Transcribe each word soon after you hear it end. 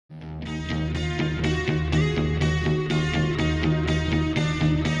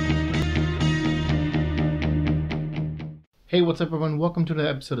Hey, what's up everyone? Welcome to another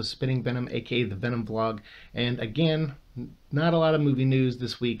episode of Spinning Venom, aka the Venom Vlog. And again, not a lot of movie news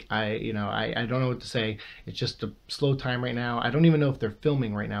this week. I don't know what to say. It's just a slow time right now. I don't even know if they're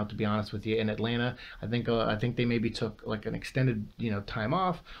filming right now, to be honest with you, in Atlanta. I think they maybe took like an extended, time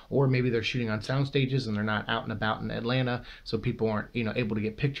off, or maybe they're shooting on sound stages and they're not out and about in Atlanta, so people aren't, able to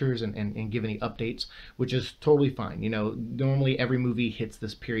get pictures and give any updates, which is totally fine. Normally every movie hits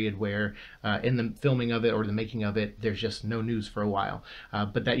this period where in the filming of it or the making of it, there's just no news for a while.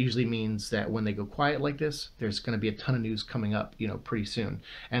 But that usually means that when they go quiet like this, there's going to be a ton of news coming up, pretty soon.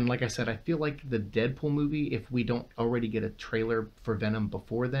 And like I said, I feel like the Deadpool movie, if we don't already get a trailer for Venom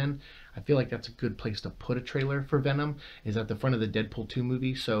before then, I feel like that's a good place to put a trailer for Venom, is at the front of the Deadpool 2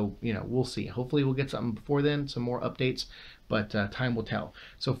 movie. So, we'll see. Hopefully we'll get something before then, some more updates, but time will tell.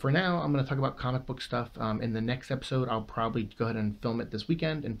 So for now, I'm going to talk about comic book stuff. In the next episode, I'll probably go ahead and film it this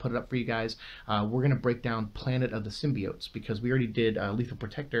weekend and put it up for you guys. We're going to break down Planet of the Symbiotes, because we already did Lethal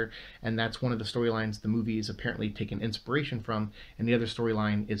Protector, and that's one of the storylines the movie is apparently taking inspiration from, and the other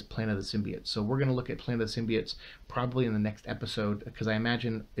storyline is Planet of the Symbiotes. So we're going to look at Planet of the Symbiotes probably in the next episode, because I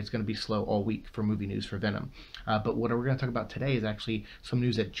imagine it's going to be slow all week for movie news for Venom. But what we're going to talk about today is actually some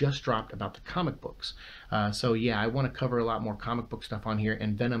news that just dropped about the comic books. So yeah, I want to cover a lot more comic book stuff on here,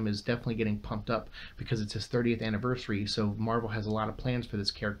 and Venom is definitely getting pumped up because it's his 30th anniversary, so Marvel has a lot of plans for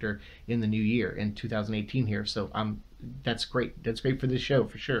this character in the new year, in 2018 here, so that's great. That's great for this show,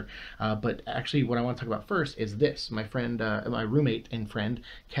 for sure. But actually, what I want to talk about first is this. My friend, my roommate and friend,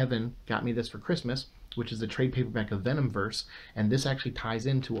 Kevin, got me this for Christmas, which is the trade paperback of Venomverse, and this actually ties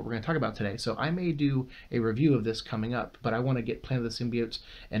into what we're going to talk about today. So I may do a review of this coming up, but I want to get Planet of the Symbiotes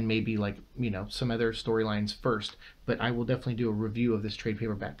and maybe some other storylines first, but I will definitely do a review of this trade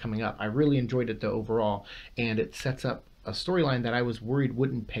paperback coming up. I really enjoyed it though overall, and it sets up a storyline that I was worried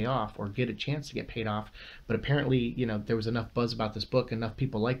wouldn't pay off or get a chance to get paid off, but apparently, there was enough buzz about this book, enough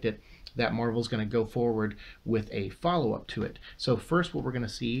people liked it, that Marvel's going to go forward with a follow-up to it. So first, what we're going to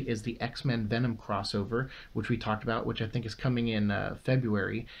see is the X-Men Venom crossover, which we talked about, which I think is coming in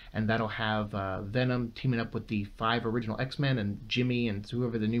February, and that'll have Venom teaming up with the 5 original X-Men and Jimmy and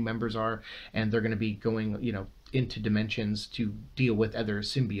whoever the new members are, and they're going to be going, into dimensions to deal with other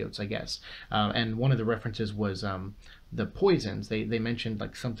symbiotes, I guess. And one of the references was the poisons. They mentioned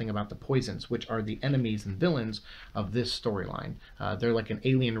like something about the poisons, which are the enemies and villains of this storyline. They're like an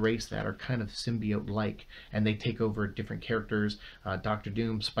alien race that are kind of symbiote-like, and they take over different characters. Doctor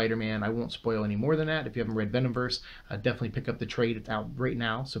Doom, Spider-Man. I won't spoil any more than that. If you haven't read Venomverse, definitely pick up the trade. It's out right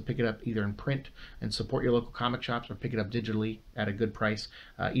now, so pick it up either in print and support your local comic shops, or pick it up digitally at a good price.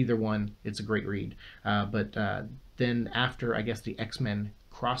 Either one, it's a great read. But then after, I guess, the X-Men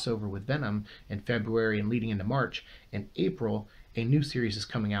crossover with Venom in February and leading into March, in April, a new series is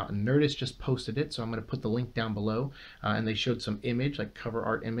coming out, and NERDIST just posted it, so I'm going to put the link down below, and they showed some image, like cover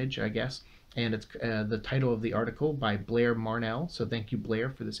art image, I guess, and it's the title of the article by Blair Marnell, so thank you, Blair,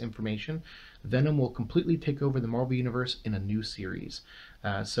 for this information. Venom will completely take over the Marvel Universe in a new series.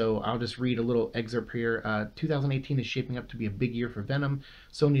 So I'll just read a little excerpt here. 2018 is shaping up to be a big year for Venom.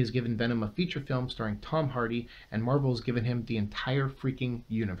 Sony has given Venom a feature film starring Tom Hardy, and Marvel has given him the entire freaking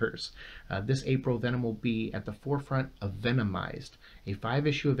universe. This April, Venom will be at the forefront of Venomized, a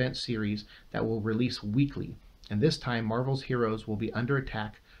 5-issue event series that will release weekly. And this time, Marvel's heroes will be under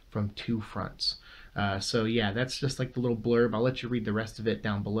attack from 2 fronts. So yeah, that's just like the little blurb. I'll let you read the rest of it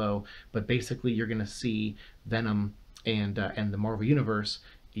down below, but basically you're going to see Venom and the Marvel Universe,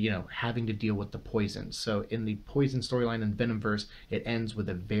 having to deal with the poisons. So in the poison storyline in Venomverse, it ends with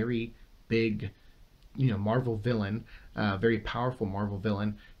a very big, Marvel villain, very powerful Marvel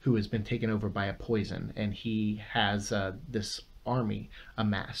villain, who has been taken over by a poison, and he has this army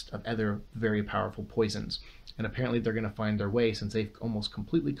amassed of other very powerful poisons, and apparently they're going to find their way, since they've almost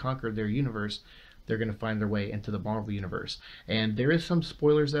completely conquered their universe. They're going to find their way into the Marvel Universe. And there is some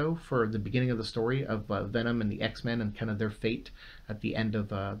spoilers, though, for the beginning of the story of Venom and the X-Men and kind of their fate at the end of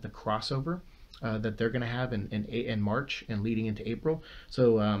the crossover that they're going to have in March and leading into April.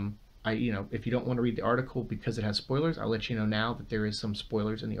 So if you don't want to read the article because it has spoilers, I'll let you know now that there is some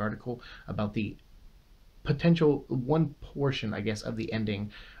spoilers in the article about the potential one portion, I guess, of the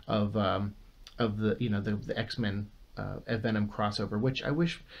ending of the the X-Men Venom crossover, which I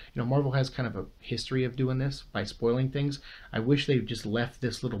wish, Marvel has kind of a history of doing this by spoiling things. I wish they just left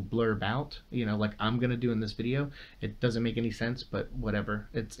this little blurb out, like I'm gonna do in this video. It doesn't make any sense, but whatever.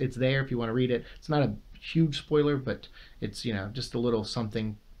 It's there if you want to read it. It's not a huge spoiler, but it's just a little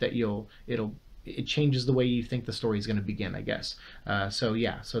something that it'll it changes the way you think the story is going to begin, I guess. So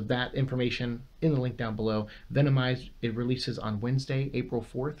yeah, so that information in the link down below. Venomized, it releases on Wednesday, April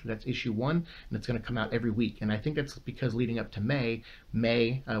 4th. That's issue 1, and it's going to come out every week. And I think that's because leading up to May,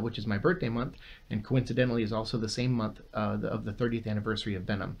 which is my birthday month, and coincidentally is also the same month of the 30th anniversary of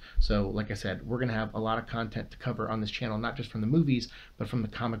Venom. So like I said, we're going to have a lot of content to cover on this channel, not just from the movies, but from the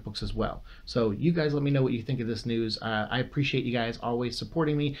comic books as well. So you guys let me know what you think of this news. I appreciate you guys always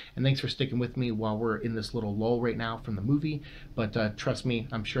supporting me, and thanks for sticking with me while we're in this little lull right now from the movie. But trust me,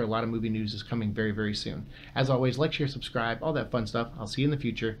 I'm sure a lot of movie news is coming very, very soon. As always, like, share, subscribe, all that fun stuff. I'll see you in the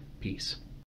future. Peace.